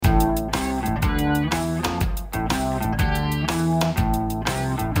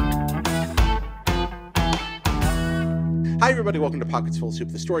Hi, everybody. Welcome to Pockets Full of Soup,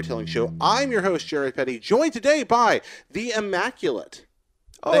 the storytelling show. I'm your host, Jared Petty, joined today by the immaculate,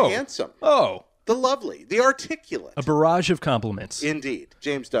 the handsome, the lovely, the articulate. A barrage of compliments. Indeed.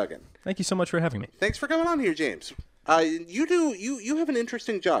 James Duggan. Thank you so much for having me. Thanks for coming on here, James. You have an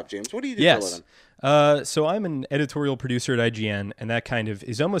interesting job, James. What do you do for a living? So I'm an editorial producer at IGN, and that kind of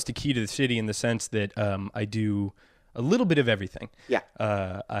is almost a key to the city in the sense that I do a little bit of everything. Yeah.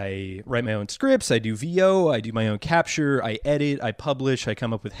 I write my own scripts, I do VO, I do my own capture, I edit, I publish, I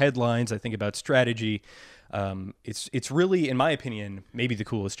come up with headlines, I think about strategy. It's really, in my opinion, maybe the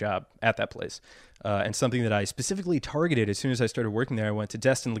coolest job at that place. And something that I specifically targeted as soon as I started working there. I went to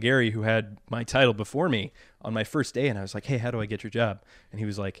Destin Legary, who had my title before me, on my first day, and I was like, hey, how do I get your job? And he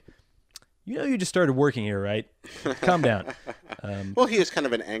was like, you know, you just started working here, right? Calm down. Well, he is kind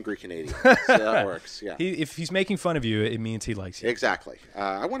of an angry Canadian, so that works, yeah. If he's making fun of you, it means he likes you. Exactly.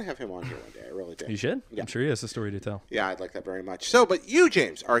 I want to have him on here one day. I really do. You should? Yeah. I'm sure he has a story to tell. Yeah, I'd like that very much. So, but you,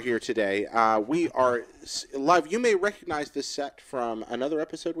 James, are here today. We are live. You may recognize this set from another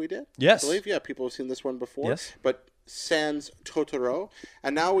episode we did. Yes. I believe, yeah, people have seen this one before. Yes. But sans Totoro.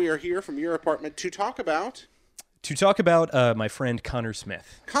 And now we are here from your apartment to talk about... my friend Connor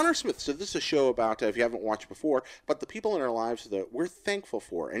Smith. Connor Smith. So this is a show about, if you haven't watched before, but the people in our lives that we're thankful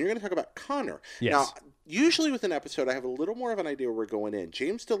for. And you're going to talk about Connor. Yes. Now, usually with an episode, I have a little more of an idea where we're going in.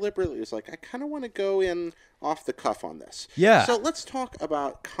 James deliberately was like, I kind of want to go in off the cuff on this. Yeah. So let's talk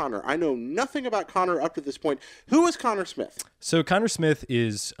about Connor. I know nothing about Connor up to this point. Who is Connor Smith? So Connor Smith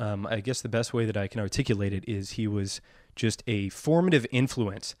is, I guess the best way that I can articulate it is he was just a formative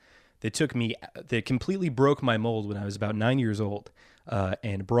influence that completely broke my mold when I was about 9 years old,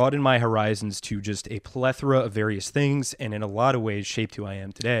 and broadened my horizons to just a plethora of various things, and in a lot of ways shaped who I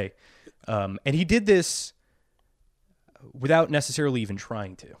am today. And he did this without necessarily even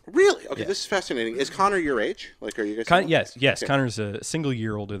trying to. Really? Okay, Yeah. This is fascinating. Is Connor your age? Like, are you guys... similar? Yes. Okay. Connor's a single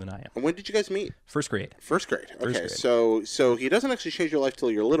year older than I am. And when did you guys meet? First grade. First grade. Okay, grade. so he doesn't actually change your life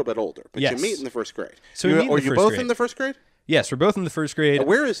till you're a little bit older, but Yes. you meet in the first grade. So we meet in the Are you first both grade. in the first grade? Yes, we're both in the first grade.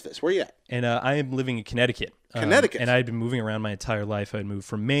 Where is this? Where are you at? And I am living in Connecticut. Connecticut. And I had been moving around my entire life. I had moved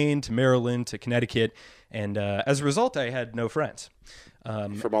from Maine to Maryland to Connecticut. And as a result, I had no friends.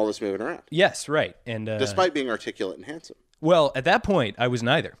 From all this moving around. Yes, right. And Despite being articulate and handsome. well, at that point, I was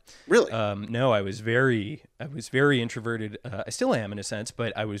neither. Really? No, I was very introverted. I still am in a sense,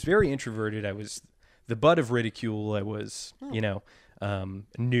 but I was very introverted. I was the butt of ridicule. I was,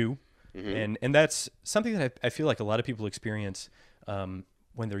 new. Mm-hmm. And that's something that I feel like a lot of people experience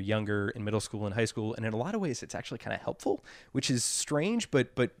when they're younger in middle school and high school. And in a lot of ways, it's actually kind of helpful, which is strange, but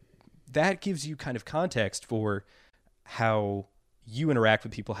that gives you kind of context for how you interact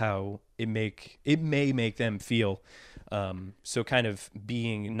with people, how it may make them feel. So kind of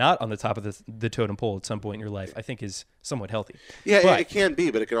being not on the top of the totem pole at some point in your life, I think is somewhat healthy. Yeah, but it can be,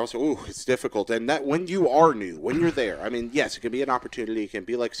 but it can also, it's difficult. And that when you are new, when you're there, I mean, yes, it can be an opportunity. It can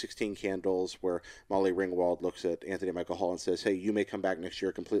be like 16 Candles where Molly Ringwald looks at Anthony Michael Hall and says, hey, you may come back next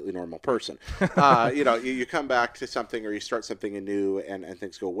year a completely normal person. You come back to something or you start something anew and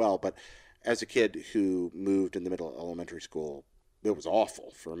things go well. But as a kid who moved in the middle of elementary school, it was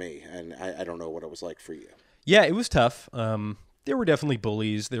awful for me. And I don't know what it was like for you. Yeah, it was tough. There were definitely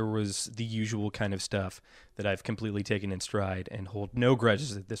bullies. There was the usual kind of stuff that I've completely taken in stride and hold no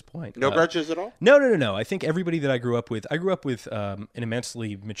grudges at this point. No grudges at all? No. I think everybody that I grew up with an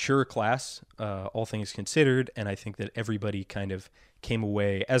immensely mature class, all things considered, and I think that everybody kind of came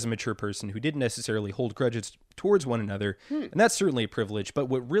away as a mature person who didn't necessarily hold grudges towards one another, and that's certainly a privilege. But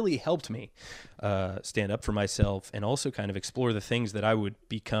what really helped me stand up for myself and also kind of explore the things that I would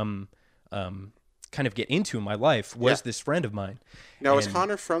become kind of get into in my life was this friend of mine. Now, is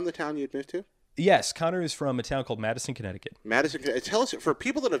Connor from the town you'd moved to? Yes, Connor is from a town called Madison, Connecticut. Madison, tell us, for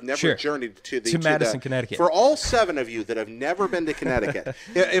people that have never journeyed to Madison, Connecticut. For all 7 of you that have never been to Connecticut,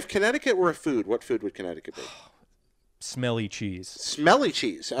 if Connecticut were a food, what food would Connecticut be? Smelly cheese. Smelly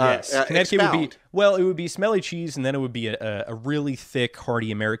cheese. Yes. Connecticut would be smelly cheese, and then it would be a really thick,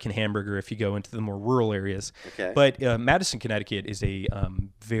 hearty American hamburger if you go into the more rural areas. Okay. But Madison, Connecticut is a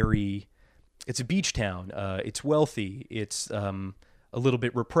it's a beach town. It's wealthy. It's a little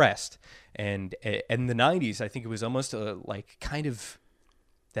bit repressed. And in the 90s, I think it was almost like kind of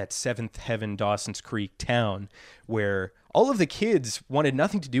that seventh heaven Dawson's Creek town where all of the kids wanted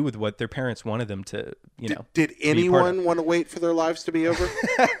nothing to do with what their parents wanted them to, Did anyone want to wait for their lives to be over?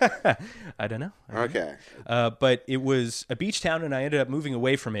 I don't know. Okay. But it was a beach town, and I ended up moving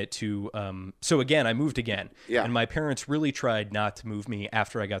away from it to, so again, I moved again. Yeah. And my parents really tried not to move me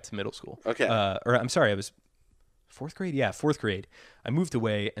after I got to middle school. Okay. Or I'm sorry, I was fourth grade? Yeah, fourth grade. I moved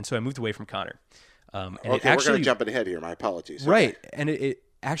away, and so I moved away from Connor. And Okay, it actually, we're going to jump ahead here. My apologies. right. Okay. And it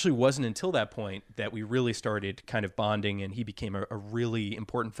actually wasn't until that point that we really started kind of bonding, and he became a really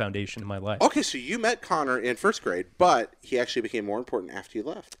important foundation in my life. Okay, so you met Connor in first grade, but he actually became more important after you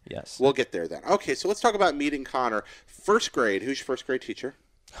left. Yes. We'll get there then. Okay, so let's talk about meeting Connor. First grade. Who's your first grade teacher?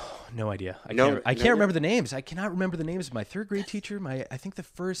 No idea. I No can't idea? remember the names. I cannot remember the names of my third grade teacher. I think the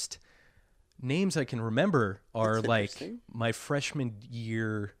first names I can remember are That's like interesting. my freshman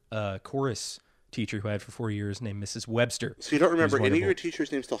year chorus teacher who I had for 4 years named Mrs. Webster. So you don't Who was remember any of wonderful. your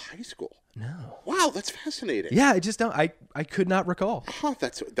teachers' names till high school? No. Wow, that's fascinating. Yeah, I just don't. I could not recall. Huh,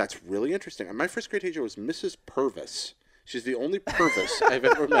 that's really interesting. And my first grade teacher was Mrs. Purvis. She's the only Purvis I've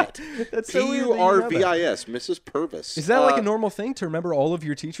ever met. That's so weird that you know that. Purvis, Mrs. Purvis. Is that like a normal thing to remember all of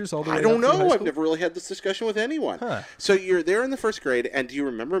your teachers all the way I don't up through high know. I've school? never really had this discussion with anyone. Huh. So you're there in the first grade, and do you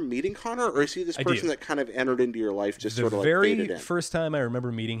remember meeting Connor, or is he this I person do. that kind of entered into your life, just The sort of like very faded in? first time I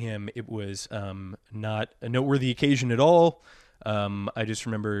remember meeting him, it was not a noteworthy occasion at all. I just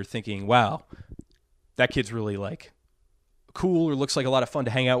remember thinking, wow, that kid's really like cool or looks like a lot of fun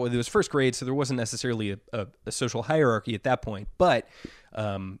to hang out with. It was first grade, so there wasn't necessarily a social hierarchy at that point, but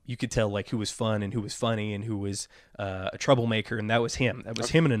you could tell like who was fun and who was funny and who was a troublemaker, and that was him. That was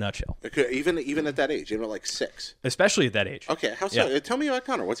him in a nutshell, Okay, even at that age, even at like 6. especially at that age. Okay, how so? Yeah. Tell me about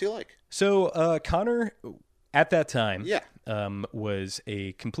Connor. What's he like? So Connor, at that time, Yeah. was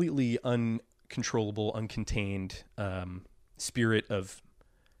a completely uncontrollable, uncontained spirit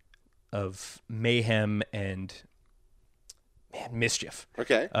of mayhem and mischief.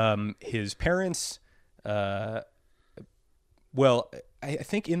 Okay. His parents, well, I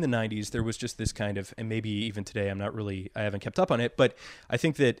think in the 90s there was just this kind of, and maybe even today I haven't kept up on it, but I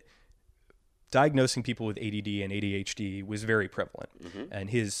think that diagnosing people with ADD and ADHD was very prevalent. And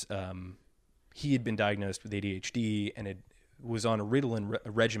he had been diagnosed with ADHD and was on a Ritalin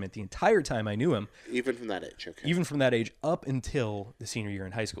regimen the entire time I knew him, Even from that age. Okay. even from that age up until the senior year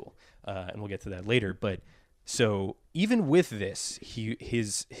in high school. And we'll get to that later. But so even with this,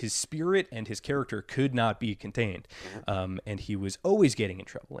 his spirit and his character could not be contained. And he was always getting in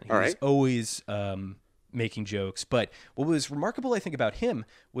trouble. And he was always making jokes. But what was remarkable, I think, about him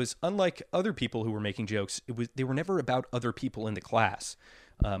was, unlike other people who were making jokes, they were never about other people in the class.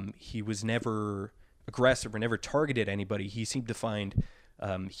 He was never aggressive or never targeted anybody. He seemed to find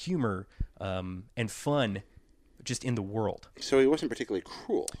humor and fun just in the world. So he wasn't particularly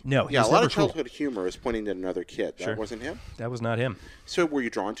cruel. No, he Yeah, was a lot never of cruel. childhood humor is pointing at another kid. That Sure. wasn't him. That was not him. So were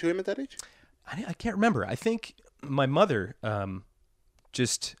you drawn to him at that age? I can't remember. I think my mother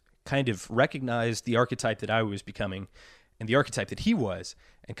just kind of recognized the archetype that I was becoming and the archetype that he was,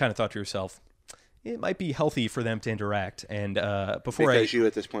 and kind of thought to herself, it might be healthy for them to interact. And Because you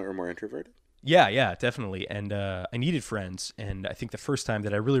at this point were more introverted? Yeah, definitely. And I needed friends. And I think the first time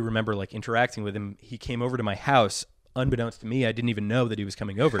that I really remember like interacting with him, he came over to my house. Unbeknownst to me, I didn't even know that he was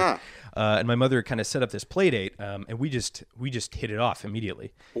coming over. Huh. And my mother kind of set up this play date, and we just hit it off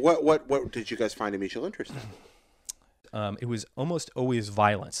immediately. What did you guys find a mutual interest in? It was almost always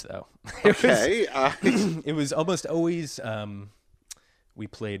violence, though. Okay. It was almost always. We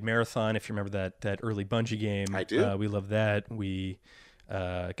played Marathon, if you remember that early Bungie game. I do. We loved that. We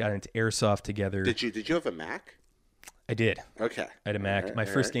got into Airsoft together. Did you have a Mac? I did. Okay. I had a Mac. All My right.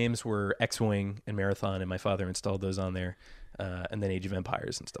 first games were X-Wing and Marathon, and my father installed those on there. And then Age of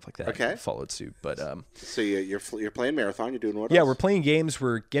Empires and stuff like that. Okay. Followed suit. But So you're playing Marathon. You're doing what yeah, else? we're playing games.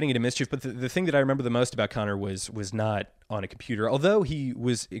 We're getting into mischief. But the thing that I remember the most about Connor was not on a computer, although he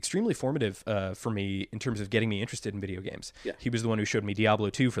was extremely formative for me in terms of getting me interested in video games. Yeah. He was the one who showed me Diablo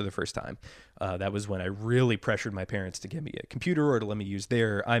 2 for the first time. That was when I really pressured my parents to get me a computer or to let me use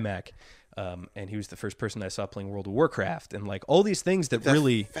their iMac. And he was the first person I saw playing World of Warcraft, and like all these things that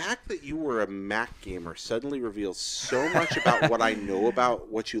really. The fact that you were a Mac gamer suddenly reveals so much about what I know about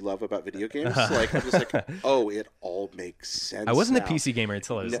what you love about video games. Like I'm just like, oh, it all makes sense. I wasn't now. a PC gamer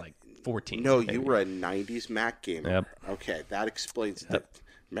until I was like 14. No, maybe. you were a '90s Mac gamer. Yep. Okay, that explains.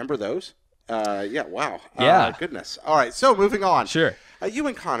 Remember those? Yeah. Wow. Yeah. Goodness. All right. So moving on. Sure. You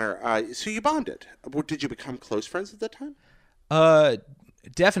and Connor. So you bonded. Did you become close friends at that time?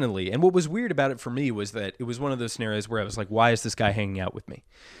 Definitely. And what was weird about it for me was that it was one of those scenarios where I was like, why is this guy hanging out with me?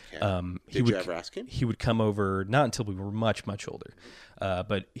 Okay. Did you ever ask him? He would come over, not until we were much, much older,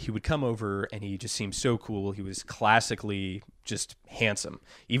 but he would come over and he just seemed so cool. He was classically just handsome.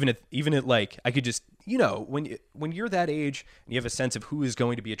 Even at like, I could just, when you're that age and you have a sense of who is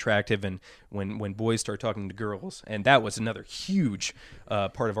going to be attractive, and when boys start talking to girls, and that was another huge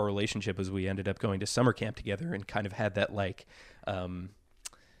part of our relationship as we ended up going to summer camp together and kind of had that like,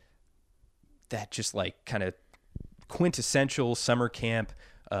 that just like kind of quintessential summer camp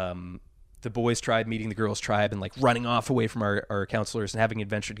the boys' tribe meeting the girls' tribe and like running off away from our counselors and having an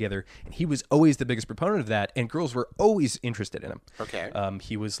adventure together. And he was always the biggest proponent of that, and girls were always interested in him. Okay.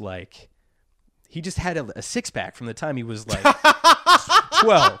 He was like, he just had a six-pack from the time he was like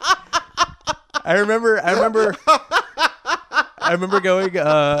 12. I remember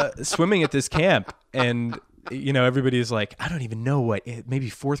going swimming at this camp, and everybody is like, I don't even know what, maybe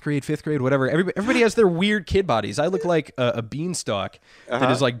fourth grade, fifth grade, whatever. Everybody has their weird kid bodies. I look like a beanstalk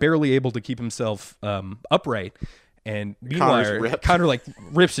that is like barely able to keep himself upright. And meanwhile, Connor like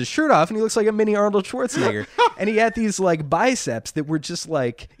rips his shirt off and he looks like a mini Arnold Schwarzenegger. And he had these like biceps that were just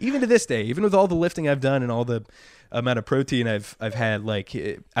like, even to this day, even with all the lifting I've done and all the amount of protein I've had, like,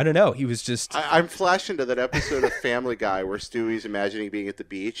 I don't know. He was just. I'm flashing to that episode of Family Guy where Stewie's imagining being at the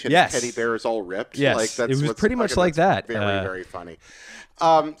beach and yes. the teddy bear is all ripped. Yes, like, that's it was pretty much like that. Very, very funny.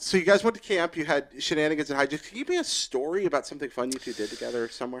 So you guys went to camp. You had shenanigans and hijinks. Can you give me a story about something fun you two did together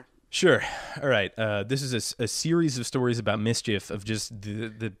somewhere? Sure. All right. This is a series of stories about mischief, of just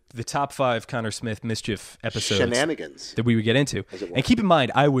the top 5 Connor Smith mischief episodes. Shenanigans. That we would get into. And keep in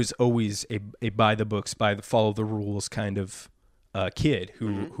mind, I was always a by the books, follow the rules kind of kid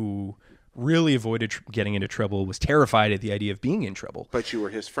who really avoided getting into trouble, was terrified at the idea of being in trouble. But you were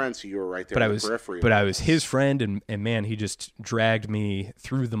his friend, so you were right there in the periphery. But I was his friend, and man, he just dragged me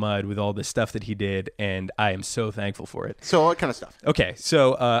through the mud with all the stuff that he did, and I am so thankful for it. So what kind of stuff? Okay,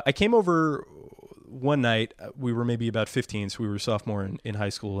 so I came over one night. We were maybe about 15, so we were sophomore in high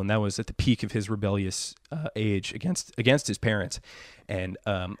school, and that was at the peak of his rebellious age against his parents. And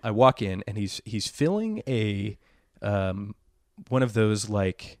I walk in, and he's filling a one of those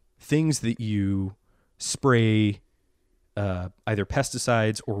like things that you spray either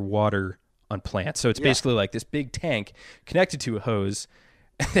pesticides or water on plants. So it's basically like this big tank connected to a hose,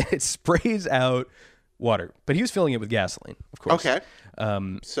 and it sprays out water. But he was filling it with gasoline, of course. Okay.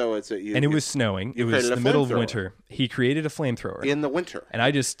 So it's and it was snowing. It was the middle of winter. He created a flamethrower in the winter, and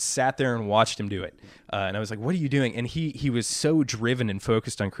I just sat there and watched him do it. And I was like, "What are you doing?" And he was so driven and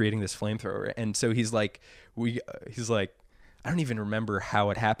focused on creating this flamethrower. And so he's like, I don't even remember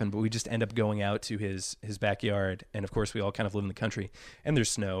how it happened, but we just end up going out to his backyard. And of course we all kind of live in the country, and there's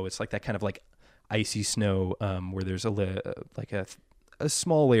snow. It's like that kind of like icy snow where there's a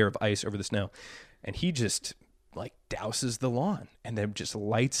small layer of ice over the snow. And he just like douses the lawn and then just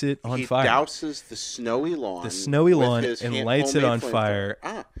lights it on fire. He douses the snowy lawn and lights it on fire.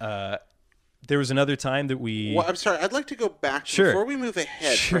 There was another time that we... Well, I'm sorry. I'd like to go back before we move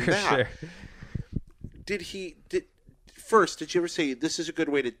ahead from that. Sure. First, did you ever say, this is a good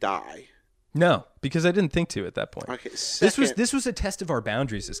way to die? No, because I didn't think to at that point. Okay. Second, this was a test of our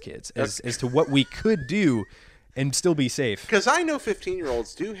boundaries as kids, as to what we could do and still be safe. Because I know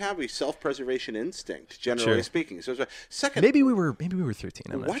 15-year-olds do have a self-preservation instinct, generally speaking. So, second, maybe we were 13.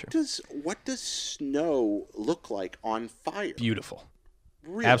 I'm not sure. What does snow look like on fire? Beautiful.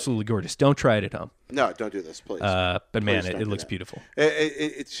 Really? Absolutely gorgeous. Don't try it at home. No, don't do this, please. But man, it looks beautiful.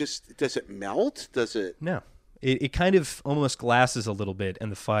 It's just, does it melt? Does it? No. It kind of almost glasses a little bit,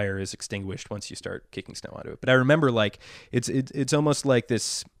 and the fire is extinguished once you start kicking snow onto it. But I remember, like, it's almost like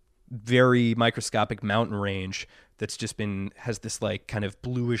this very microscopic mountain range that's just has this like kind of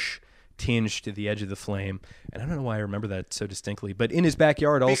bluish tinge to the edge of the flame. And I don't know why I remember that so distinctly, but in his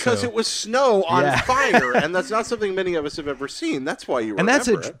backyard also. Because it was snow on fire, and that's not something many of us have ever seen. That's why you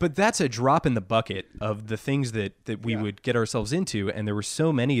remember it. But that's a drop in the bucket of the things that we would get ourselves into, and there were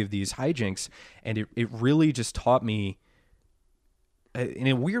so many of these hijinks, and it really just taught me, in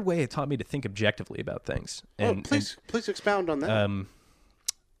a weird way, it taught me to think objectively about things. And, please expound on that.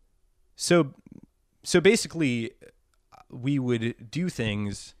 So basically, we would do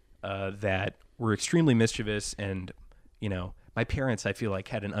things that were extremely mischievous, and my parents, I feel like,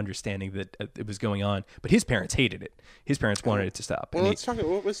 had an understanding that it was going on, but his parents hated it. His parents wanted it to stop. Well, let's talk about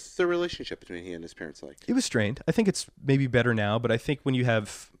what was the relationship between he and his parents like? It was strained. I think it's maybe better now, but I think when you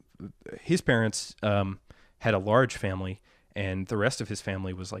have his parents had a large family, and the rest of his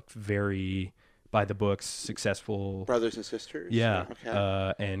family was like very by the books, successful brothers and sisters. Yeah,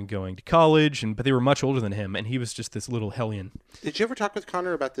 okay. And going to college, but they were much older than him, and he was just this little hellion. Did you ever talk with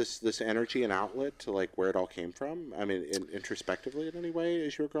Connor about this energy and outlet, to like where it all came from? I mean, introspectively in any way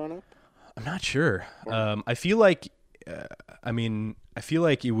as you were growing up? I'm not sure. I feel like, I feel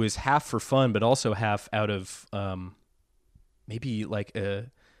like it was half for fun, but also half out of maybe like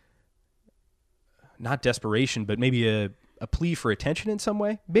not desperation, but maybe a plea for attention in some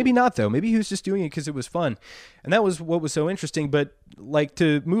way. Maybe not, though. Maybe he was just doing it because it was fun. And that was what was so interesting. But like,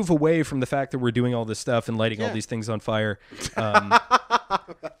 to move away from the fact that we're doing all this stuff and lighting all these things on fire,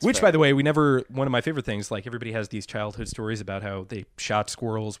 Which, by the way, one of my favorite things, like everybody has these childhood stories about how they shot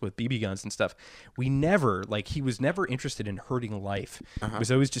squirrels with BB guns and stuff. He was never interested in hurting life. He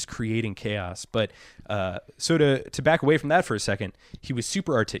was always just creating chaos. But so to back away from that for a second, he was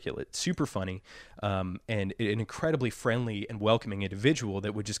super articulate, super funny, and an incredibly friendly and welcoming individual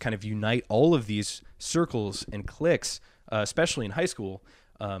that would just kind of unite all of these circles and cliques, especially in high school.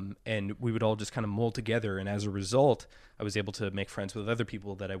 And we would all just kind of mold together. And as a result, I was able to make friends with other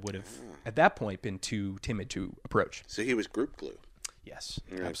people that I would have, at that point, been too timid to approach. So he was group glue. Yes,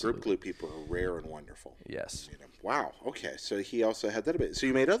 Group glue people are rare and wonderful. Yes. Wow. Okay. So he also had that a bit. So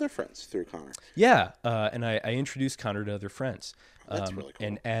you made other friends through Connor. Yeah. And I introduced Connor to other friends. That's really cool.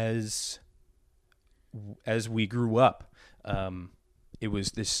 And as we grew up, it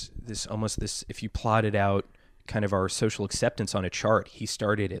was this almost this, if you plotted out kind of our social acceptance on a chart, he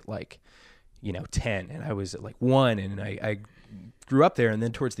started at 10 and I was at 1, and I grew up there. And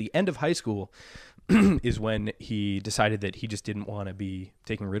then towards the end of high school is when he decided that he just didn't want to be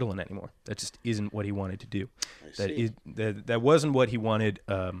taking Ritalin anymore. That just isn't what he wanted to do. That wasn't what he wanted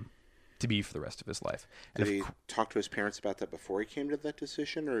to be for the rest of his life. Did he talk to his parents about that before he came to that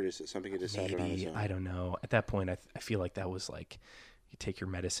decision, or is it something he decided on his own? I don't know. At that point, I feel like that was like you take your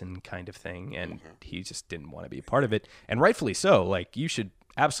medicine kind of thing, and he just didn't want to be a part of it. And rightfully so. Like, you should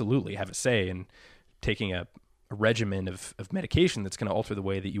absolutely have a say in taking a regimen of medication that's going to alter the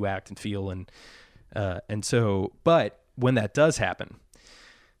way that you act and feel. And so, but when that does happen,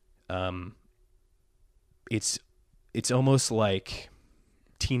 it's almost like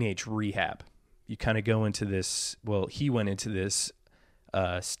teenage rehab. You kind of go into this, he went into this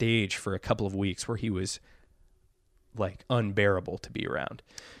stage for a couple of weeks where he was like unbearable to be around.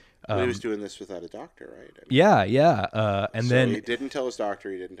 He was doing this without a doctor, right? Yeah. And so then he didn't tell his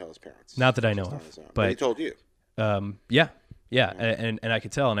doctor, he didn't tell his parents. Not that I know of, but he told you. Yeah. And I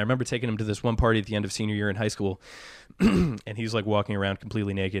could tell. And I remember taking him to this one party at the end of senior year in high school, and he's like walking around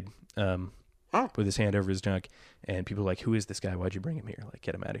completely naked, with his hand over his junk, and people are like, "Who is this guy? Why'd you bring him here? Like,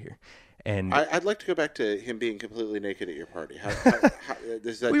 get him out of here." And I'd like to go back to him being completely naked at your party.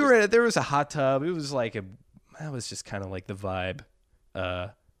 There was a hot tub. It was like that was just kind of like the vibe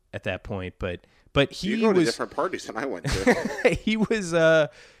at that point. But he you go was to different parties than I went to. he was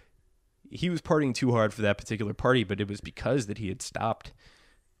partying too hard for that particular party, but it was because that he had stopped.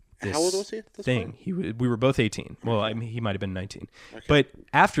 How old was he at this point? We were both 18. Well, I mean, he might have been 19. Okay. But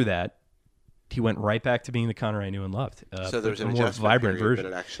after that, he went right back to being the Connor I knew and loved. So there was a more vibrant version.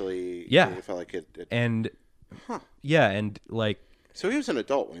 But it actually, it felt like it. And like. So he was an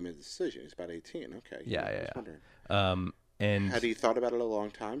adult when he made the decision. He's about 18. Okay. Yeah. And had he thought about it a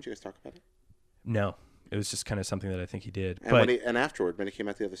long time? Did you guys talk about it? No, it was just kind of something that I think he did. And afterward, when he came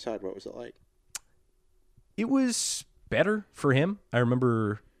out the other side, what was it like? It was better for him. I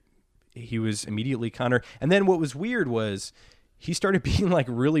remember he was immediately Connor. And then what was weird was he started being like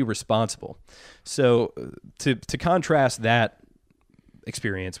really responsible. So to contrast that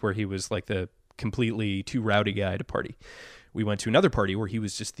experience where he was like the completely too rowdy guy to party, we went to another party where he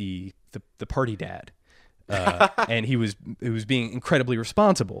was just the party dad. And he was being incredibly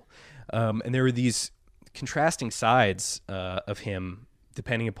responsible. And there were these contrasting sides of him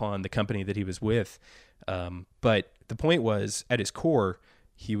depending upon the company that he was with. But the point was, at his core,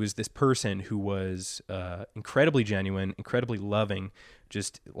 he was this person who was incredibly genuine, incredibly loving,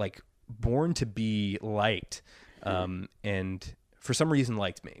 just like born to be liked, and for some reason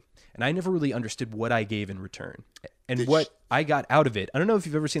liked me. And I never really understood what I gave in return and what I got out of it. I don't know if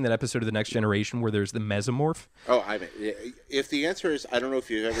you've ever seen that episode of The Next Generation where there's the mesomorph. Oh, I mean, if the answer is, I don't know if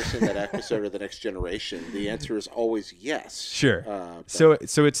you've ever seen that episode of The Next Generation, the answer is always yes. Sure. So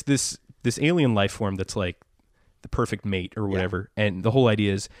it's this alien life form that's like the perfect mate or whatever. Yeah. And the whole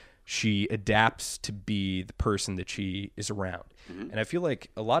idea is she adapts to be the person that she is around. Mm-hmm. And I feel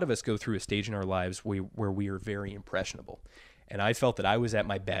like a lot of us go through a stage in our lives where we are very impressionable. And I felt that I was at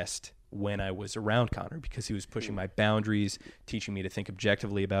my best when I was around Connor because he was pushing my boundaries, teaching me to think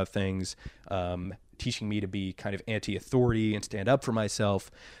objectively about things, teaching me to be kind of anti-authority and stand up for myself,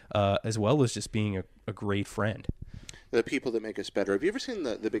 as well as just being a great friend. The people that make us better. Have you ever seen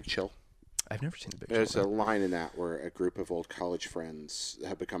The Big Chill? I've never seen The Big Chill. There's a line in that where a group of old college friends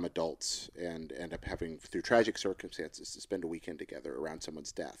have become adults and end up having, through tragic circumstances, to spend a weekend together around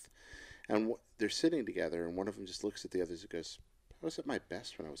someone's death. And they're sitting together, and one of them just looks at the others and goes, I was at my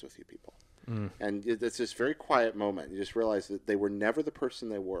best when I was with you people. Mm. And it's this very quiet moment. You just realize that they were never the person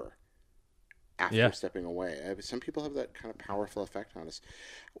they were after stepping away. Some people have that kind of powerful effect on us.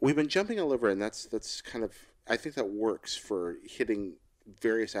 We've been jumping all over, and that's kind of, I think that works for hitting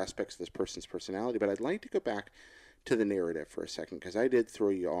various aspects of this person's personality. But I'd like to go back to the narrative for a second, because I did throw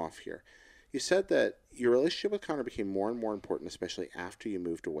you off here. You said that your relationship with Connor became more and more important, especially after you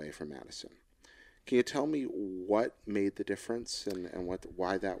moved away from Madison. Can you tell me what made the difference and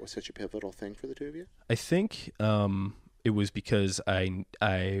why that was such a pivotal thing for the two of you? I think it was because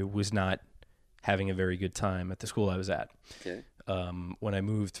I was not having a very good time at the school I was at. Okay. When I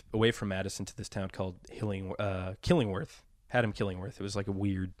moved away from Madison to this town called Killingworth, Haddam Killingworth. It was like a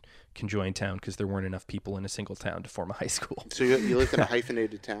weird conjoined town because there weren't enough people in a single town to form a high school. So you lived in a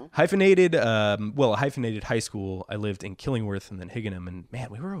hyphenated town? A hyphenated high school. I lived in Killingworth and then Higganum, and man,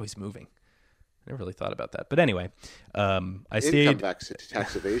 we were always moving. I never really thought about that. But anyway, I stayed... Income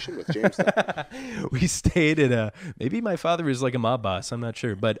tax evasion with James. We stayed at maybe my father was like a mob boss. I'm not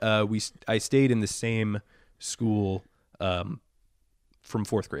sure. But I stayed in the same school from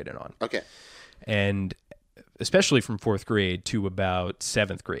 4th grade and on. Okay. And especially from 4th grade to about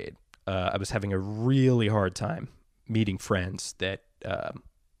 7th grade, I was having a really hard time meeting friends that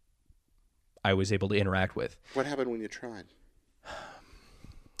I was able to interact with. What happened when you tried?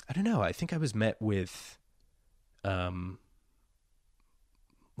 I don't know. I think I was met with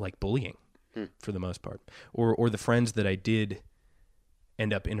like bullying for the most part. Or the friends that I did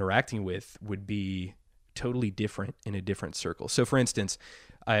end up interacting with would be totally different in a different circle. So for instance,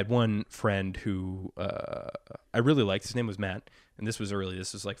 I had one friend who I really liked. His name was Matt, and this was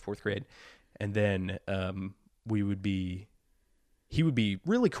like 4th grade. And then he would be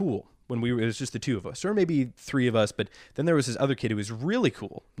really cool when it was just the two of us, or maybe 3 of us. But then there was this other kid who was really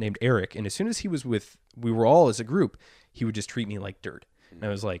cool named Eric. And as soon as he was we were all as a group, he would just treat me like dirt. And I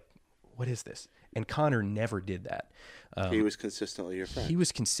was like, what is this? And Connor never did that. He was consistently your friend. He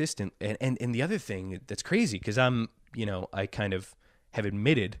was consistent. And the other thing that's crazy, because I kind of have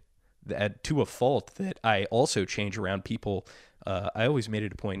admitted that to a fault that I also change around people. I always made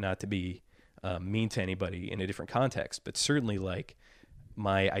it a point not to be mean to anybody in a different context, but certainly like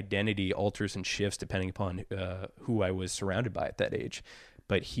my identity alters and shifts depending upon who I was surrounded by at that age.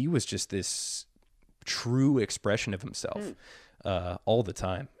 But he was just this true expression of himself all the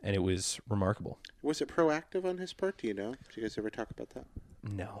time, and it was remarkable. Was it proactive on his part? Do you know? Did you guys ever talk about that?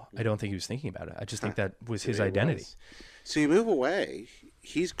 No, I don't think he was thinking about it. I just think that was his identity. So you move away.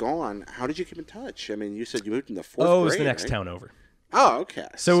 He's gone. How did you keep in touch? I mean, you said you moved in the 4th grade. Oh, it was the next town over. Oh, okay.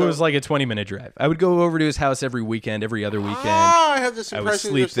 So it was like a 20-minute drive. I would go over to his house every weekend, every other weekend. I have this impression.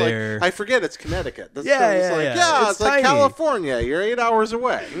 I would sleep there. Like, I forget it's Connecticut. That's yeah. It's like California. You're 8 hours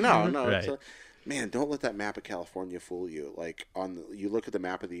away. No. Right. Man, don't let that map of California fool you. Like you look at the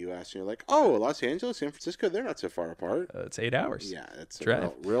map of the U.S. and you're like, oh, Los Angeles, San Francisco, they're not so far apart. It's 8 hours. Yeah, it's drive.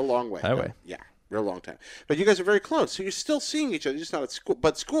 a real long way. Highway. Yeah, real long time. But you guys are very close, so you're still seeing each other, just not at school.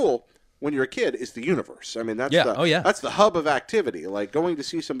 But school, when you're a kid, is the universe. I mean, that's that's the hub of activity. Like going to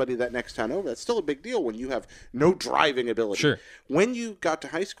see somebody that next town over, that's still a big deal when you have no driving ability. Sure. When you got to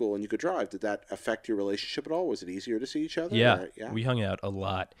high school and you could drive, did that affect your relationship at all? Was it easier to see each other? Yeah. We hung out a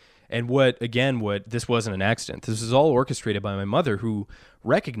lot. And this wasn't an accident. This was all orchestrated by my mother, who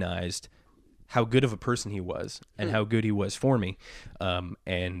recognized how good of a person he was and how good he was for me.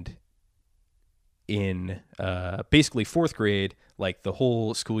 And in basically 4th grade, like the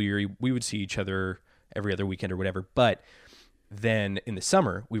whole school year, we would see each other every other weekend or whatever. But then in the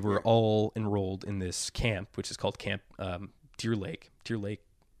summer, we were all enrolled in this camp, which is called Camp Deer Lake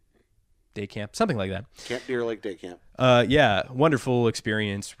Day Camp, something like that. Camp Deer Lake Day Camp. Yeah, wonderful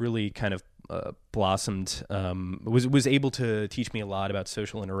experience. Really kind of blossomed. Was able to teach me a lot about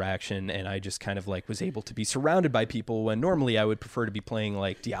social interaction, and I just kind of like was able to be surrounded by people when normally I would prefer to be playing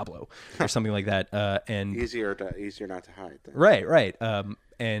like Diablo or something like that. And easier not to hide. Then. Right.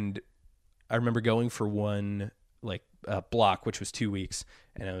 And I remember going for one like block, which was 2 weeks,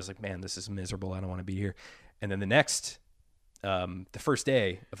 and I was like, man, this is miserable. I don't want to be here. And then the first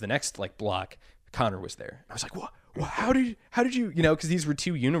day of the next like block, Connor was there. I was like, what? How did you, because these were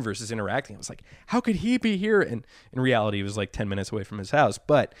 2 universes interacting. I was like, how could he be here? And in reality, it was like 10 minutes away from his house.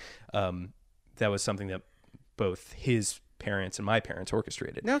 But that was something that both his parents and my parents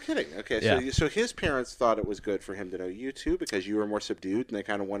orchestrated. No kidding. Okay, yeah. So his parents thought it was good for him to know you too because you were more subdued, and they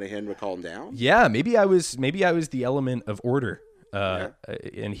kind of wanted him to calm down. Yeah, maybe I was the element of order.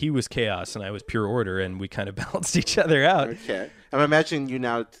 And he was chaos and I was pure order, and we kind of balanced each other out. Okay. I'm imagining you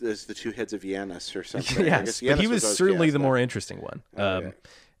now as the 2 heads of Janus or something. Yes, but he was certainly the more interesting one.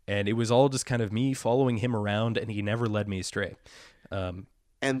 And it was all just kind of me following him around, and he never led me astray. And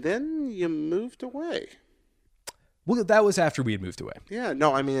then you moved away. Well, that was after we had moved away. Yeah,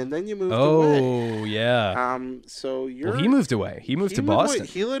 no, I mean, and then you moved away. Oh, yeah. So you're... Well, he moved away. He moved to Boston.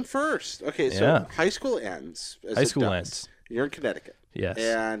 He went first. Okay, so high school ends. High school ends. You're in Connecticut. Yes.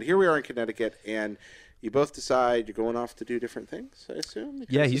 And here we are in Connecticut, and you both decide you're going off to do different things, I assume?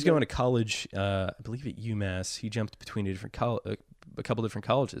 Yeah, he's going to college, I believe at UMass. He jumped between a couple different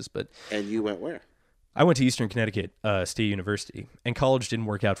colleges. And you went where? I went to Eastern Connecticut State University, and college didn't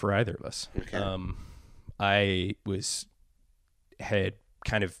work out for either of us. Okay. I had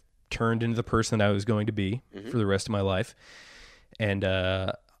kind of turned into the person that I was going to be for the rest of my life. And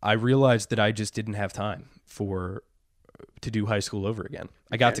I realized that I just didn't have time to do high school over again.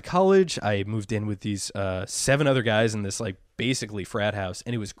 I got to college. I moved in with these 7 other guys in this like basically frat house,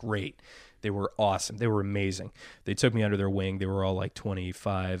 and it was great. They were awesome. They were amazing. They took me under their wing. They were all like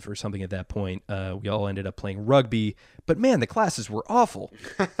 25 or something at that point. We all ended up playing rugby. But man, the classes were awful.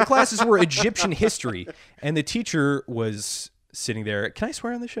 The classes were Egyptian history, and the teacher was sitting there. Can I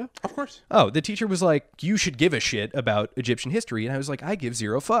swear on the show? Of course. Oh, the teacher was like, you should give a shit about Egyptian history. And I was like, I give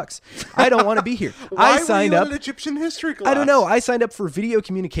 0 fucks. I don't want to be here. Why I signed were you up in an Egyptian history class? I don't know. I signed up for video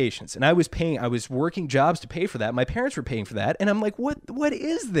communications, and I was working jobs to pay for that. My parents were paying for that. And I'm like, what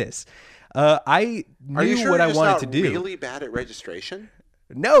is this? I knew Are you sure what you're I just wanted not to do. really bad at registration?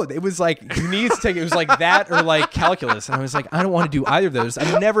 No, it was like, you need to take it was like that or like calculus. And I was like, I don't want to do either of those.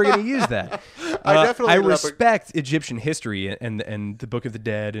 I'm never going to use that. I respect Egyptian history and the Book of the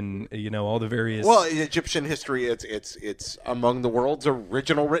Dead and, all the various. Well, Egyptian history, it's among the world's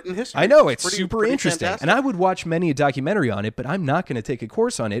original written history. I know, it's super pretty interesting. fantastic. And I would watch many a documentary on it, but I'm not going to take a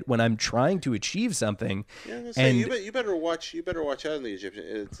course on it when I'm trying to achieve something. Yeah, I was gonna say, you better watch out on the Egyptian.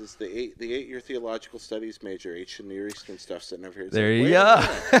 It's the 8-year theological studies major, ancient Near Eastern stuff sitting over here. It's There like, you go.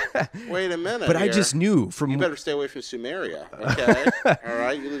 Wait a minute. But I just knew from. You better stay away from Sumeria, okay? All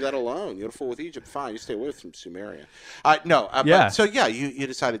right, you leave that alone. You don't fool with Egypt, fine. You stay away from Sumeria. Yeah. So you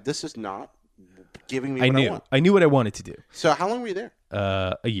decided this is not giving me what I want. I knew what I wanted to do. So how long were you there?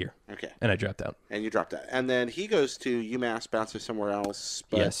 A year. Okay. And I dropped out. And you dropped out. And then he goes to UMass, bounces somewhere else,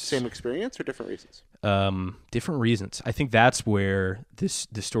 but Yes. same experience or different reasons? Different reasons. I think that's where the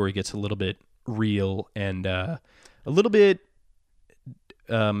story gets a little bit real and a little bit.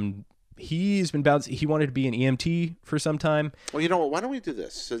 He's been bouncing. He wanted to be an EMT for some time. Well, you know what? Why don't we do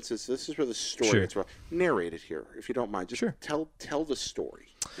this? Since this is where the story is. Narrate it here, if you don't mind. Just Sure. Tell the story.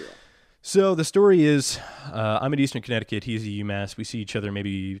 Here. So the story is, I'm at Eastern Connecticut. He's at UMass. We see each other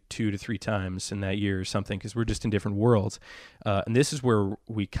maybe 2 to 3 times in that year or something because we're just in different worlds. And this is where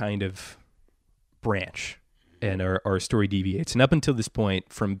we kind of branch and our story deviates. And up until this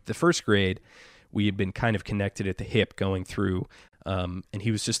point, from the first grade, we had been kind of connected at the hip going through. And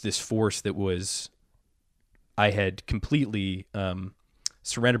he was just this force that I had completely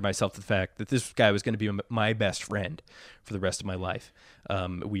surrendered myself to the fact that this guy was going to be my best friend for the rest of my life.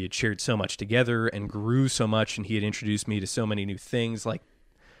 We had shared so much together and grew so much, and he had introduced me to so many new things like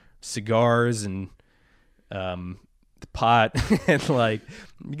cigars and the pot and like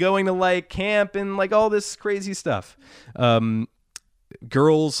going to like camp and like all this crazy stuff.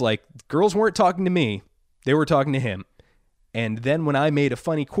 Girls weren't talking to me. They were talking to him. And then when I made a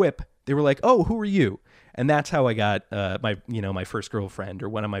funny quip, they were like, "Oh, who are you?" And that's how I got my first girlfriend or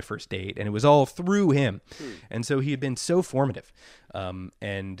one of my first date, and it was all through him. And so he had been so formative,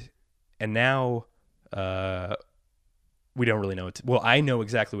 and now we don't really know what. Well, I know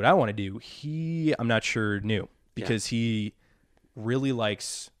exactly what I want to do. I'm not sure knew because he really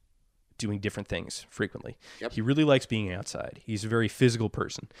likes doing different things frequently. Yep. He really likes being outside. He's a very physical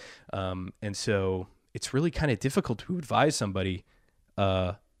person, and so it's really kind of difficult to advise somebody.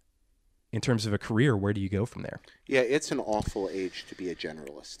 In terms of a career, where do you go from there? Yeah, it's an awful age to be a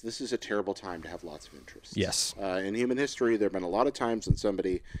generalist. This is a terrible time to have lots of interests. Yes. In human history, there have been a lot of times when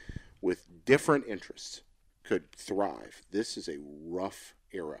somebody with different interests could thrive. This is a rough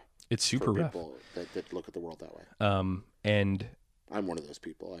era. It's super for rough. people that look at the world that way. And I'm one of those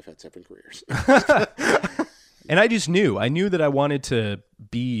people. I've had 7 careers. And I just knew. I knew that I wanted to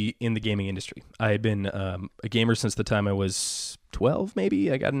be in the gaming industry. I had been a gamer since the time I was 12,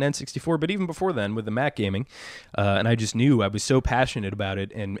 maybe. I got an N64, but even before then with the Mac gaming. And I just knew I was so passionate about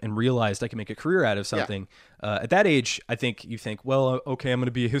it and realized I could make a career out of something. Yeah. At that age, I think you think, well, okay, I'm going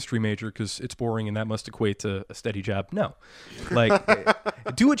to be a history major because it's boring and that must equate to a steady job. No. Like,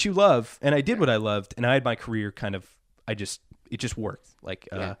 do what you love. And I did what I loved. And I had my career kind of, it just worked. Like,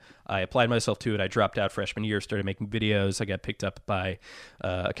 I applied myself to it. I dropped out freshman year, started making videos. I got picked up by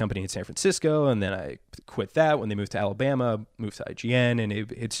a company in San Francisco, and then I quit that when they moved to Alabama, moved to IGN, and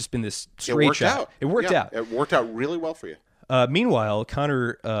it's just been this straight shot. It worked out. It worked out really well for you. Meanwhile,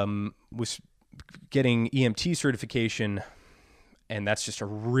 Connor was getting EMT certification, and that's just a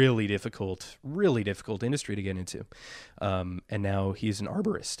really difficult industry to get into. And now he's an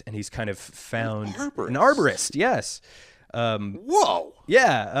arborist, and he's kind of found an arborist. Yes. Whoa!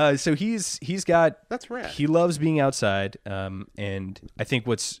 Yeah, so he's got That's rad. he loves being outside, and I think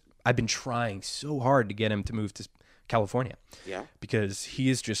I've been trying so hard to get him to move to California. Yeah. Because he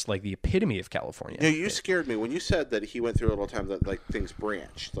is just like the epitome of California. No, you scared me when you said that he went through a little time that like things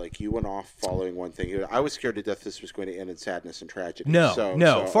branched. Like you went off following one thing. I was scared to death this was going to end in sadness and tragedy. No,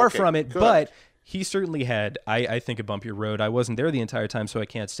 far okay, from it. good. But he certainly had, I think, a bumpier road. I wasn't there the entire time, so I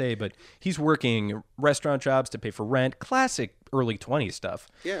can't say. But he's working restaurant jobs to pay for rent. Classic early 20s stuff.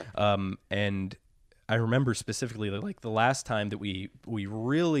 Yeah. And I remember specifically like the last time that we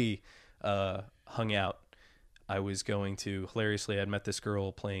really hung out. I was going to, hilariously, I'd met this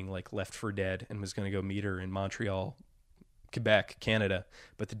girl playing like Left 4 Dead and was going to go meet her in Montreal, Quebec, Canada.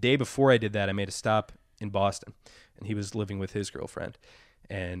 But the day before I did that, I made a stop in Boston, and he was living with his girlfriend.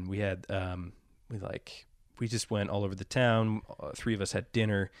 And we had, we just went all over the town. Three of us had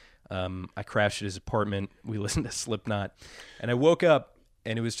dinner. I crashed at his apartment. We listened to Slipknot. And I woke up,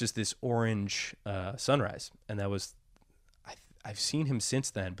 and it was just this orange sunrise. And that was, I've seen him since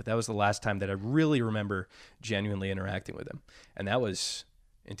then, but that was the last time that I really remember genuinely interacting with him. And that was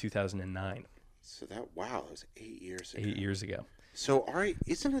in 2009. So that was 8 years ago. 8 years ago. So, all right,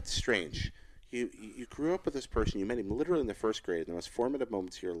 isn't it strange? You grew up with this person. You met him literally in the first grade, the most formative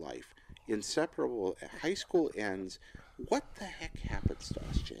moments of your life. Inseparable. High school ends. What the heck happens to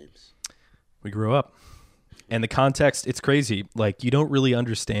us, James? We grew up. And the context, it's crazy. Like, you don't really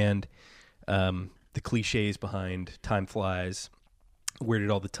understand the cliches behind time flies, where did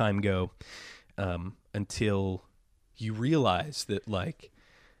all the time go, until you realize that, like,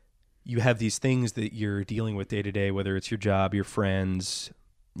 you have these things that you're dealing with day to day, whether it's your job, your friends,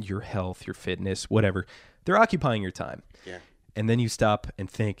 your health, your fitness, whatever. They're occupying your time. Yeah. And then you stop and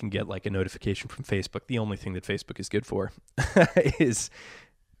think and get like a notification from Facebook. The only thing that Facebook is good for is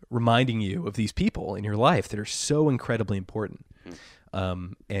reminding you of these people in your life that are so incredibly important.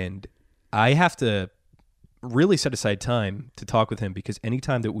 And I have to really set aside time to talk with him, because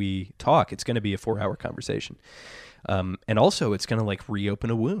anytime that we talk, it's going to be a 4-hour conversation. And also it's going to like reopen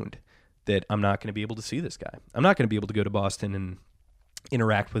a wound that I'm not going to be able to see this guy. I'm not going to be able to go to Boston and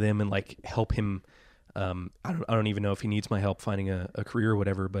interact with him and like help him. I don't even know if he needs my help finding a career or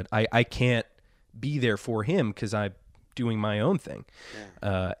whatever, but I can't be there for him because I'm doing my own thing.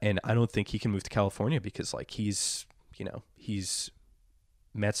 Yeah. And I don't think he can move to California because like he's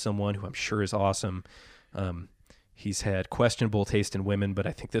met someone who I'm sure is awesome. He's had questionable taste in women, but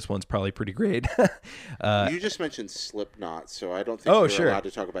I think this one's probably pretty great. You just mentioned Slipknot, so I don't think you're allowed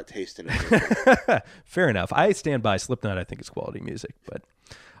to talk about taste in it. Fair enough. I stand by Slipknot. I think it's quality music, but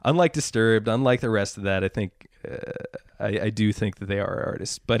unlike Disturbed, unlike the rest of that, I think I do think that they are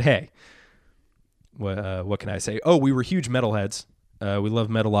artists. But hey, what can I say? Oh, we were huge metalheads. We love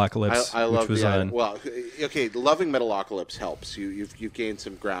Metalocalypse. I love which was on. Well, okay, loving Metalocalypse helps. You've gained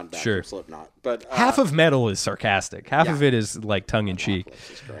some ground back from Slipknot, but half of metal is sarcastic. Half of it is like tongue in cheek.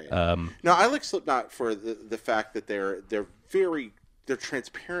 No, I like Slipknot for the fact that they're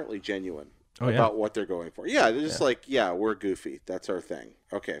transparently genuine about what they're going for. Yeah, they're just like, we're goofy. That's our thing.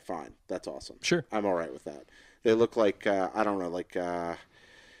 Okay, fine. That's awesome. Sure, I'm all right with that. They look like I don't know, like.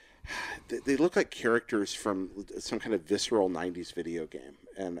 They look like characters from some kind of visceral 90s video game,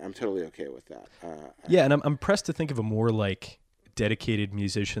 and I'm totally okay with that. And I'm pressed to think of a more like dedicated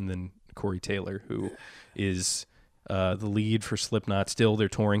musician than Corey Taylor, who is the lead for Slipknot. Still, they're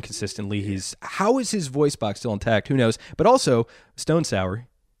touring consistently. How is his voice box still intact? Who knows? But also Stone Sour.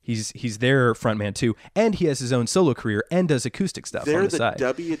 He's their frontman too, and he has his own solo career and does acoustic stuff on the side.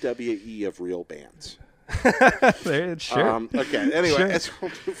 They're the WWE of real bands. Sure. Okay. Anyway, sure. It's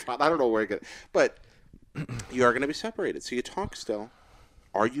fun. I don't know where to get it, but you are going to be separated. So you talk still.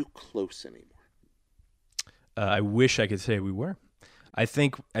 Are you close anymore? I wish I could say we were. I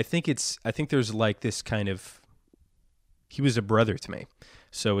think there's like this kind of. He was a brother to me,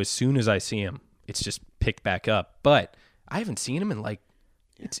 so as soon as I see him, it's just picked back up. But I haven't seen him in like.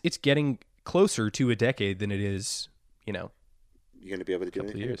 It's getting closer to a decade than it is. You're going to be able to do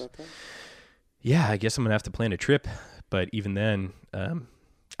anything about that? Yeah, I guess I'm going to have to plan a trip. But even then,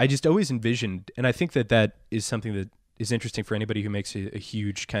 I just always envisioned, and I think that is something that is interesting for anybody who makes a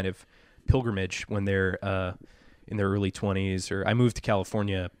huge kind of pilgrimage when they're in their early 20s. Or I moved to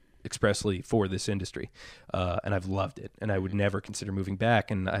California expressly for this industry, and I've loved it. And I would never consider moving back.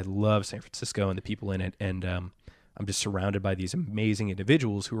 And I love San Francisco and the people in it. And I'm just surrounded by these amazing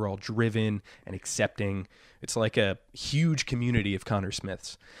individuals who are all driven and accepting. It's like a huge community of Connor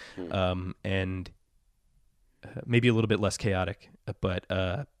Smiths, and maybe a little bit less chaotic. But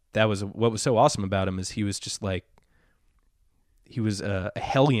that was what was so awesome about him is he was just like he was a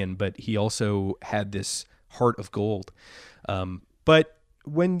hellion, but he also had this heart of gold. But But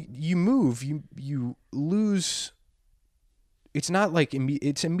when you move, you lose. It's not like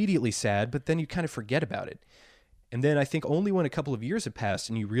it's immediately sad, but then you kind of forget about it. And then I think only when a couple of years have passed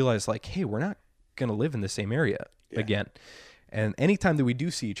and you realize, like, hey, we're not going to live in the same area again. And anytime that we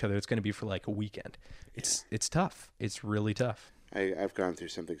do see each other, it's going to be for like a weekend. It's tough. It's really tough. I've gone through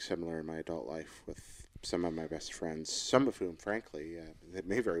something similar in my adult life with some of my best friends, some of whom, frankly, that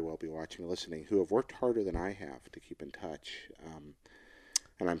may very well be watching and listening, who have worked harder than I have to keep in touch.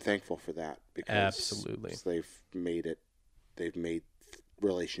 And I'm thankful for that because Absolutely. They've made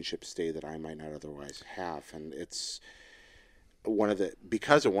relationships stay that I might not otherwise have. And it's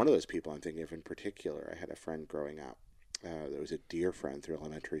because of one of those people I'm thinking of in particular. I had a friend growing up. There was a dear friend through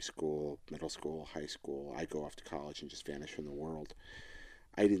elementary school, middle school, high school. I go off to college and just vanish from the world.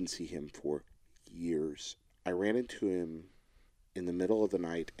 I didn't see him for years. I ran into him in the middle of the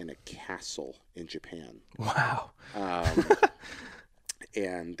night in a castle in Japan. Wow.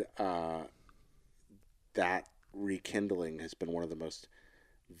 And that rekindling has been one of the most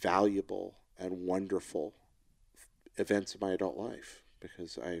valuable and wonderful events of my adult life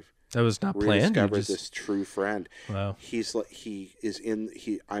because I've That was not planned. rediscovered this true friend. Wow.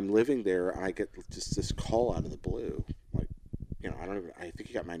 I'm living there and I get just this call out of the blue. Like, I think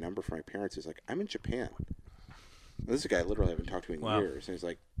he got my number from my parents. He's like, I'm in Japan. And this is a guy I literally haven't talked to in years. And he's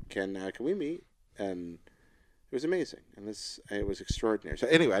like, can we meet? And it was amazing. And it was extraordinary. So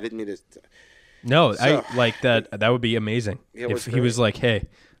anyway, I didn't mean to. No, I like that. That would be amazing. If he was like, hey,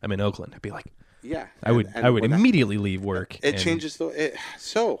 I'm in Oakland. I'd be like, yeah. I would immediately leave work. It changes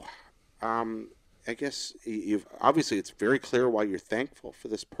I guess you've obviously it's very clear why you're thankful for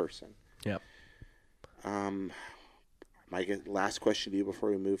this person. Yeah. My last question to you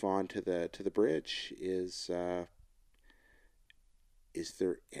before we move on to the bridge is there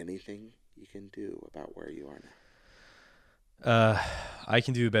anything you can do about where you are now? I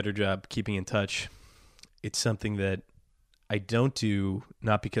can do a better job keeping in touch. It's something that I don't do,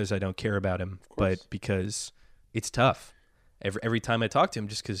 not because I don't care about him, but because it's tough. Every time I talk to him,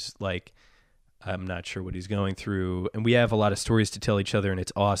 just because like I'm not sure what he's going through, and we have a lot of stories to tell each other, and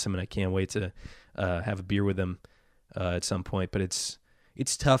it's awesome, and I can't wait to have a beer with him at some point. But it's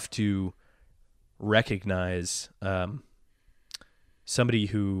tough to recognize somebody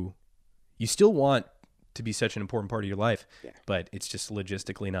who you still want to be such an important part of your life, but it's just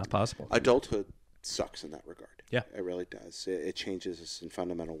logistically not possible. Adulthood sucks in that regard. Yeah, it really does. It changes us in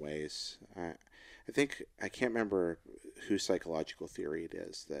fundamental ways. I think I can't remember whose psychological theory it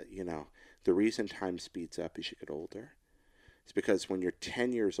is that the reason time speeds up as you get older is because when you're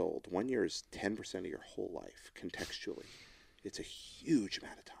 10 years old, 1 year is 10% of your whole life contextually. It's a huge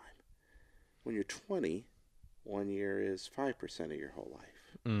amount of time. When you're 20, 1 year is 5% of your whole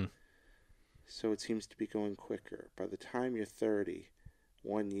life. Mm. So it seems to be going quicker. By the time you're 30,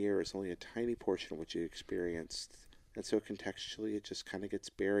 1 year is only a tiny portion of what you experienced. And so contextually, it just kind of gets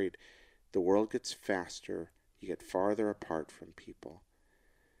buried. The world gets faster. You get farther apart from people.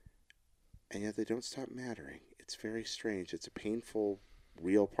 And yet they don't stop mattering. It's very strange. It's a painful,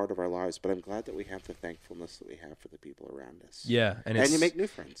 real part of our lives. But I'm glad that we have the thankfulness that we have for the people around us. Yeah. And you make new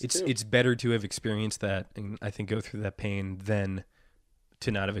friends, too. It's better to have experienced that and I think go through that pain than to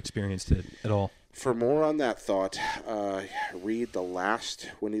not have experienced it at all. For more on that thought, read the last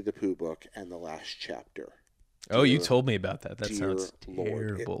Winnie the Pooh book and the last chapter. Oh, you told me about that. That Dear sounds Lord.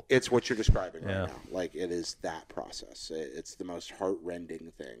 terrible. It's what you're describing right now. Like, it is that process. It's the most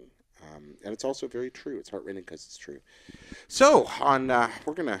heart-rending thing. And it's also very true. It's heart-rending because it's true. So,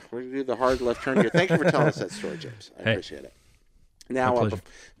 we're gonna do the hard left turn here. Thank you for telling us that story, James. I appreciate it. Now,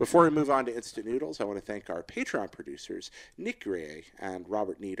 before we move on to Instant Noodles, I want to thank our Patreon producers, Nick Gray and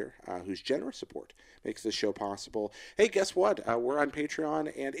Robert Nieder, whose generous support makes this show possible. Hey, guess what? We're on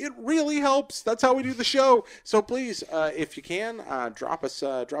Patreon, and it really helps. That's how we do the show. So please, if you can, drop us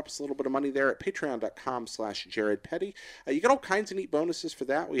a little bit of money there at patreon.com/Jared Petty. You get all kinds of neat bonuses for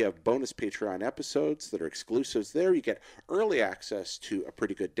that. We have bonus Patreon episodes that are exclusives there. You get early access to A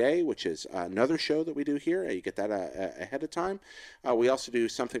Pretty Good Day, which is another show that we do here. You get that ahead of time. We also do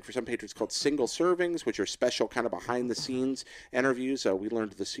something for some patrons called Single Servings, which are special kind of behind-the-scenes interviews. We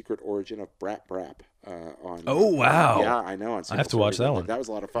learned the secret origin of Brat Brap on. Oh, wow. Yeah, I know. On I have to watch that one. That was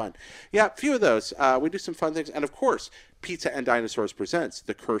a lot of fun. Yeah, a few of those. We do some fun things. And, of course, Pizza and Dinosaurs presents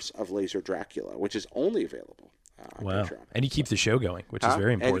The Curse of Laser Dracula, which is only available on Patreon. And you keep the show going, which is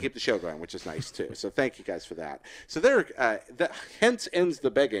very important. And you keep the show going, which is nice, too. So thank you guys for that. So hence ends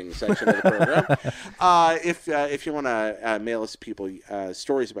the begging section of the program. If you want to mail us people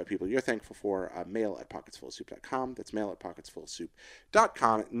stories about people you're thankful for, mail at pocketsfullofsoup.com. That's mail at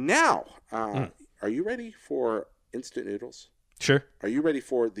pocketsfullofsoup.com. Now, are you ready for Instant Noodles? Sure. Are you ready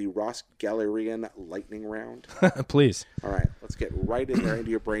for the Ross Galerian lightning round? Please. All right, let's get right in there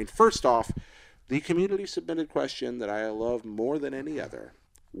into your brain. First off, the community submitted question that I love more than any other.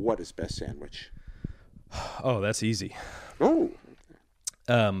 What is best sandwich? Oh, that's easy. Oh,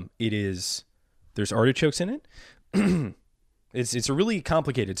 It is. There's artichokes in it. It's a really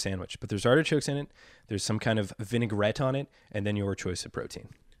complicated sandwich, but there's artichokes in it. There's some kind of vinaigrette on it, and then your choice of protein.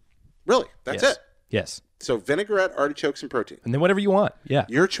 really? That's Yes. it? Yes. So vinaigrette, artichokes, and protein. And then whatever you want. Yeah.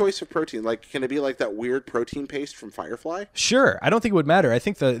 Your choice of protein, like, can it be like that weird protein paste from Firefly? Sure. I don't think it would matter. I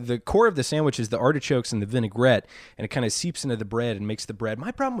think the core of the sandwich is the artichokes and the vinaigrette, and it kind of seeps into the bread and makes the bread.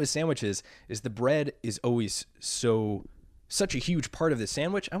 My problem with sandwiches is the bread is always such a huge part of the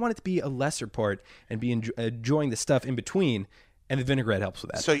sandwich. I want it to be a lesser part and be enjoying the stuff in between, and the vinaigrette helps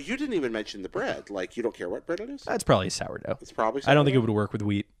with that. So you didn't even mention the bread. Like, you don't care what bread it is? That's probably sourdough. It's probably I don't think it sourdough? would work with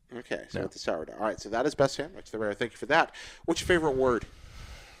wheat. Okay, so it's the sourdough. All right, so that is best sandwich. Thank you for that. What's your favorite word?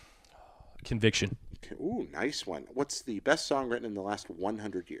 Conviction. Okay, ooh, nice one. What's the best song written in the last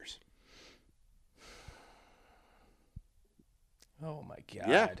 100 years? Oh my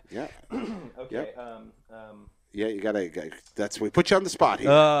Yeah, god. yeah. Okay. Yeah, you gotta. We put you on the spot here.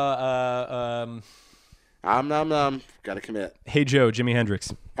 Gotta commit. Hey Joe, Jimi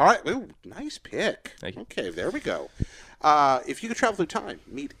Hendrix. All right. Ooh, nice pick. Thank you. Okay, there we go. If you could travel through time,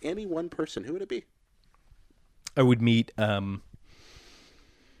 meet any one person, who would it be? I would meet a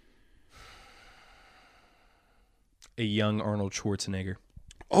young Arnold Schwarzenegger.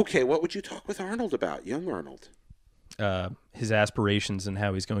 Okay, what would you talk with Arnold about? Young Arnold. His aspirations and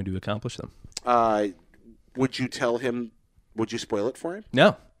how he's going to accomplish them. Would you tell him? Would you spoil it for him?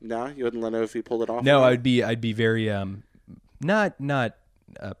 No, No, you wouldn't let him know if he pulled it off. no, or I'd be very not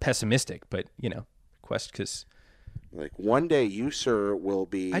pessimistic, but because like one day you, sir, will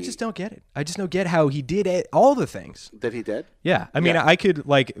be. I just don't get it. I just don't get how he did it, all the things. that he did. Yeah, I mean, Yeah. I could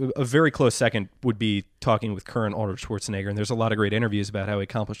a very close second would be talking with current Arnold Schwarzenegger, and there's a lot of great interviews about how he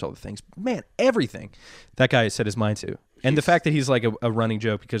accomplished all the things. Man, everything that guy set his mind to, and the fact that he's like a running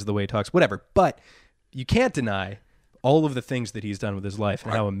joke because of the way he talks, whatever. But you can't deny all of the things that he's done with his life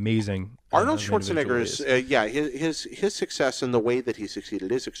and how amazing Arnold of an individual he Schwarzenegger's his success and the way that he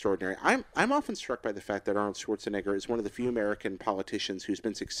succeeded is extraordinary. I'm often struck by the fact that Arnold Schwarzenegger is one of the few American politicians who's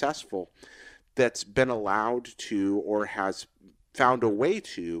been successful that's been allowed to or has found a way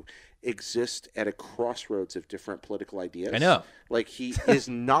to exist at a crossroads of different political ideas. I know. Like, he is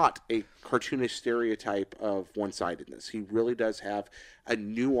not a cartoonish stereotype of one-sidedness. He really does have a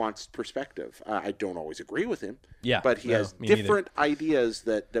nuanced perspective. I don't always agree with him. Yeah, But he no, has me neither. different ideas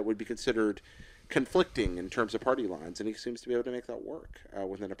that would be considered conflicting in terms of party lines, and he seems to be able to make that work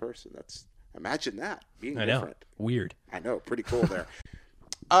within a person. Imagine that, being I know. different. Weird. I know, pretty cool there.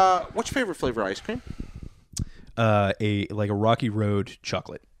 What's your favorite flavor of ice cream? A Rocky Road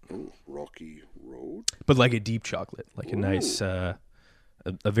chocolate, Ooh, Rocky Road. but like a deep chocolate, like a nice, a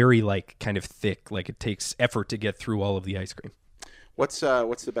very kind of thick, like it takes effort to get through all of the ice cream. What's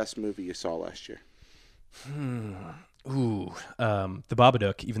the best movie you saw last year? Ooh, The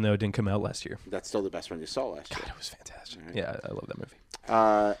Babadook, even though it didn't come out last year. That's still the best one you saw last year. God, it was fantastic. Yeah, I love that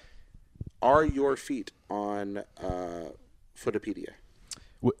movie. Are your feet on Footopedia?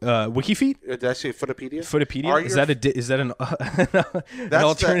 WikiFeet? Did I say Footopedia? Footopedia? Is that an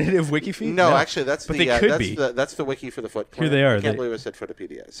alternative WikiFeet? No, actually, that's but the they could that's be. that's the wiki for the Foot Clan. Here they are. I can't believe I said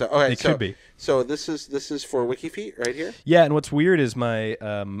Footopedia. So okay, They could be. So this is for WikiFeet right here. Yeah, and what's weird is my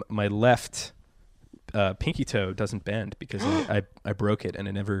my left pinky toe doesn't bend because I broke it and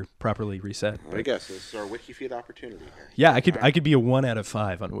it never properly reset. I guess this is our WikiFeet opportunity here. Yeah, I could be a 1 out of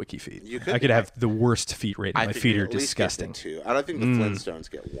 5 on WikiFeet. You could I be. could have the worst feet rating. My think feet you are at least get disgusting. the 2. I don't think the Flintstones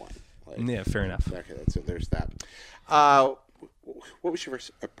get 1. Like, Yeah, fair enough. okay, so there's that. What was your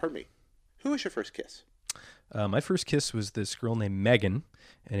first? Pardon me. Who was your first kiss? My first kiss was this girl named Megan,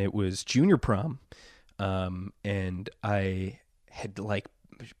 and it was junior prom, and I had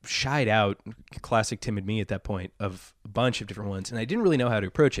shied out, classic timid me at that point, of a bunch of different ones, and I didn't really know how to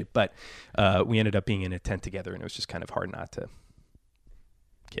approach it, but we ended up being in a tent together, and it was just kind of hard not to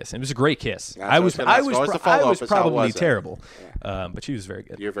kiss. And it was a great kiss. That's what I was gonna ask. What was the follow-up? I was Is how probably was it? terrible, but she was very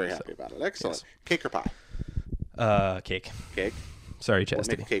good. You're very happy about it. Excellent. Cake or pie? Cake. Cake. Sorry, What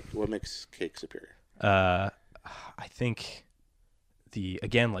Chastity. makes cake superior? I think a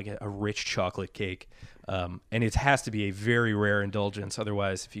rich chocolate cake, and it has to be a very rare indulgence.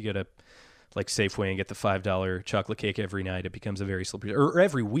 Otherwise, if you go to Safeway and get the $5 chocolate cake every night, it becomes a very slippery, or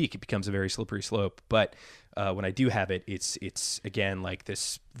every week it becomes a very slippery slope. But when I do have it, it's again like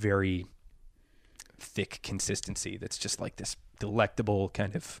this very thick consistency that's just like this delectable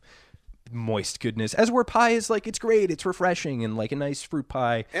kind of moist goodness. As where pie is like, it's great, it's refreshing, and like a nice fruit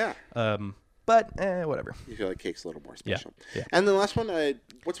pie. Yeah. But whatever. You feel like cake's a little more special. Yeah. And the last one,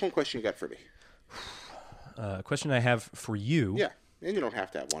 what's one question you got for me? Question I have for you. Yeah, and you don't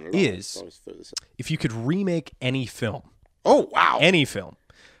have to have one at all. Is if you could remake any film. Oh, wow. Any film.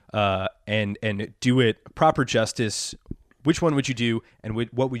 And do it proper justice. Which one would you do, and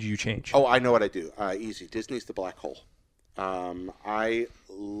what would you change? Oh, I know what I do. Easy. Disney's The Black Hole. I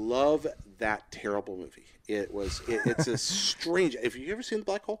love that terrible movie. It's a strange. Have you ever seen The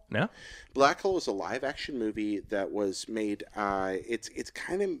Black Hole? No. Black Hole is a live action movie that was made. It's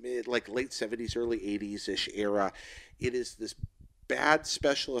kind of like late 70s, early 80s ish era. It is this bad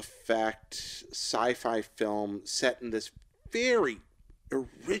special effect sci-fi film set in this very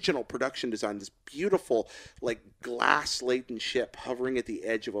original production design, this beautiful like glass laden ship hovering at the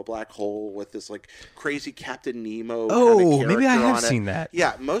edge of a black hole with this like crazy Captain Nemo kind of maybe I have on it. seen that.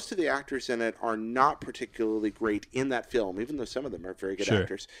 Yeah, most of the actors in it are not particularly great in that film, even though some of them are very good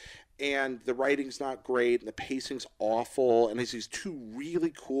actors. And the writing's not great, and the pacing's awful, and there's these two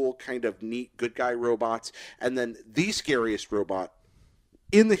really cool kind of neat good guy robots, and then the scariest robot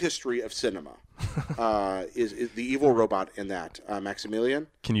in the history of cinema is the evil robot in that, Maximilian.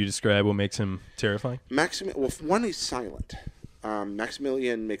 Can you describe what makes him terrifying? Well, one, he's silent.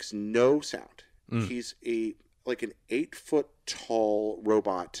 Maximilian makes no sound. He's an 8-foot tall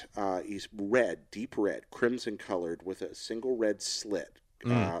robot. He's red, deep red, crimson colored, with a single red slit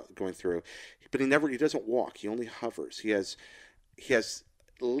going through. But he doesn't walk. He only hovers. He has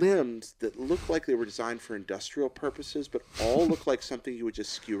limbs that look like they were designed for industrial purposes, but all look like something you would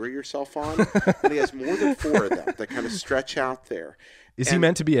just skewer yourself on. And he has more than 4 of them that kind of stretch out there. Is he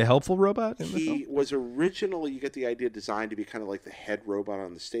meant to be a helpful robot in the film? He was originally, you get the idea, designed to be kind of like the head robot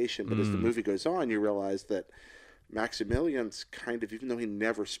on the station, but as the movie goes on, you realize that Maximilian's kind of, even though he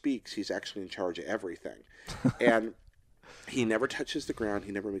never speaks, he's actually in charge of everything. And he never touches the ground,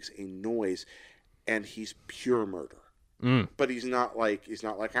 he never makes a noise, and he's pure murder. But he's not like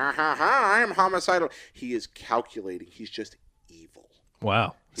ha ha ha, I'm homicidal. He is calculating. He's just evil.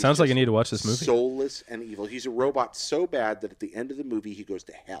 Wow. Sounds like I need to watch this movie. Soulless and evil. He's a robot so bad that at the end of the movie he goes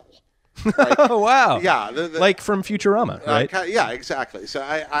to hell. Oh, wow. Yeah. Like from Futurama, right? Yeah, exactly. So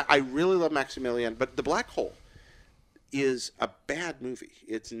I really love Maximilian, but The Black Hole is a bad movie.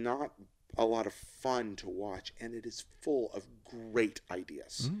 It's not a lot of fun to watch, and it is full of great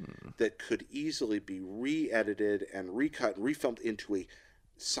ideas that could easily be re-edited and recut and refilmed into a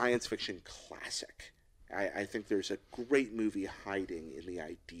science fiction classic. I think there's a great movie hiding in the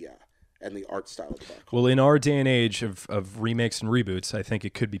idea and the art style of The Black Hole. Well, in our day and age of remakes and reboots, I think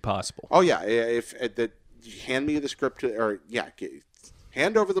it could be possible. Oh yeah, if hand me the script,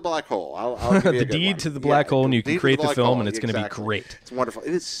 hand over The Black Hole. I'll give you the deed to The Black Hole, and you can create the film, and it's going to be great. It's wonderful.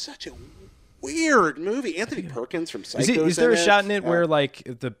 It is such a weird movie. Anthony Perkins from Psycho. Is there a shot in it where like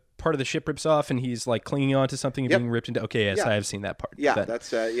the part of the ship rips off and he's like clinging on to something and being ripped into? Okay, yes, I have seen that part. Yeah,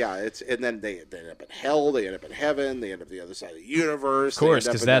 that's It's and then they end up in hell. They end up in heaven. They end up the other side of the universe. Of course,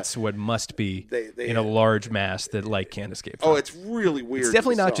 because that's what must be in a large mass that light can't escape from. Oh, it's really weird. It's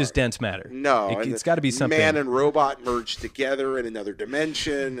definitely not just dense matter. No, it's got to be something. Man and robot merged together in another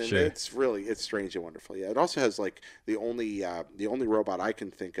dimension, and it's strange and wonderful. Yeah, it also has like the only robot I can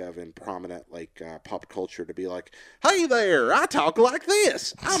think of in prominent like pop culture to be like, "Hey there, I talk like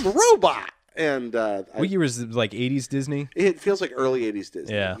this. I'm a robot." And what year was it, like 80s Disney? It feels like early 80s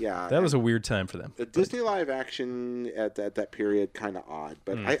Disney. Yeah. That was a weird time for them. The Disney live action at that period, kind of odd.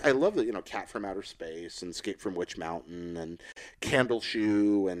 But I love that, Cat from Outer Space and Escape from Witch Mountain and Candle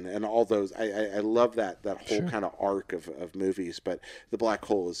Shoe and all those. I love that whole kind of arc of movies. But The Black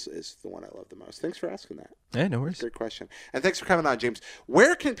Hole is the one I love the most. Thanks for asking that. Yeah, no worries. Great question. And thanks for coming on, James.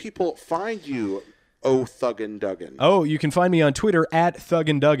 Where can people find you, Thuggin' Duggan? Oh, you can find me on Twitter at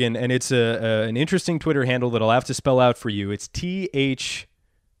Thuggin' Duggan, and it's an interesting Twitter handle that I'll have to spell out for you. It's TH.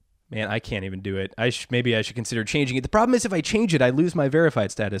 Man, I can't even do it. Maybe I should consider changing it. The problem is if I change it, I lose my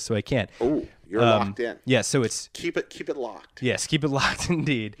verified status, so I can't. Oh, you're locked in. Yeah, so it's keep it locked. Yes, keep it locked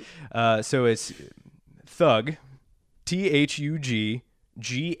indeed. So it's Thug, THUGGN,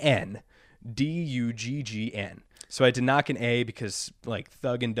 DUGGN. So I had to knock an A because like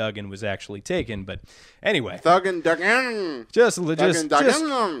Thuggin' Duggan was actually taken. But anyway. Thuggin' Duggan. Just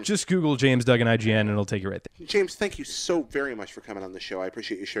Google James Duggan IGN and it'll take you right there. James, thank you so very much for coming on the show. I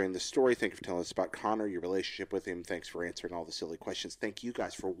appreciate you sharing the story. Thank you for telling us about Connor, your relationship with him. Thanks for answering all the silly questions. Thank you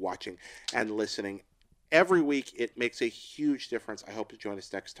guys for watching and listening. Every week, it makes a huge difference. I hope you join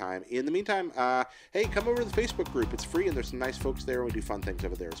us next time. In the meantime, hey, come over to the Facebook group. It's free, and there's some nice folks there, and we do fun things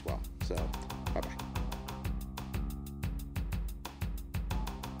over there as well. So, bye-bye.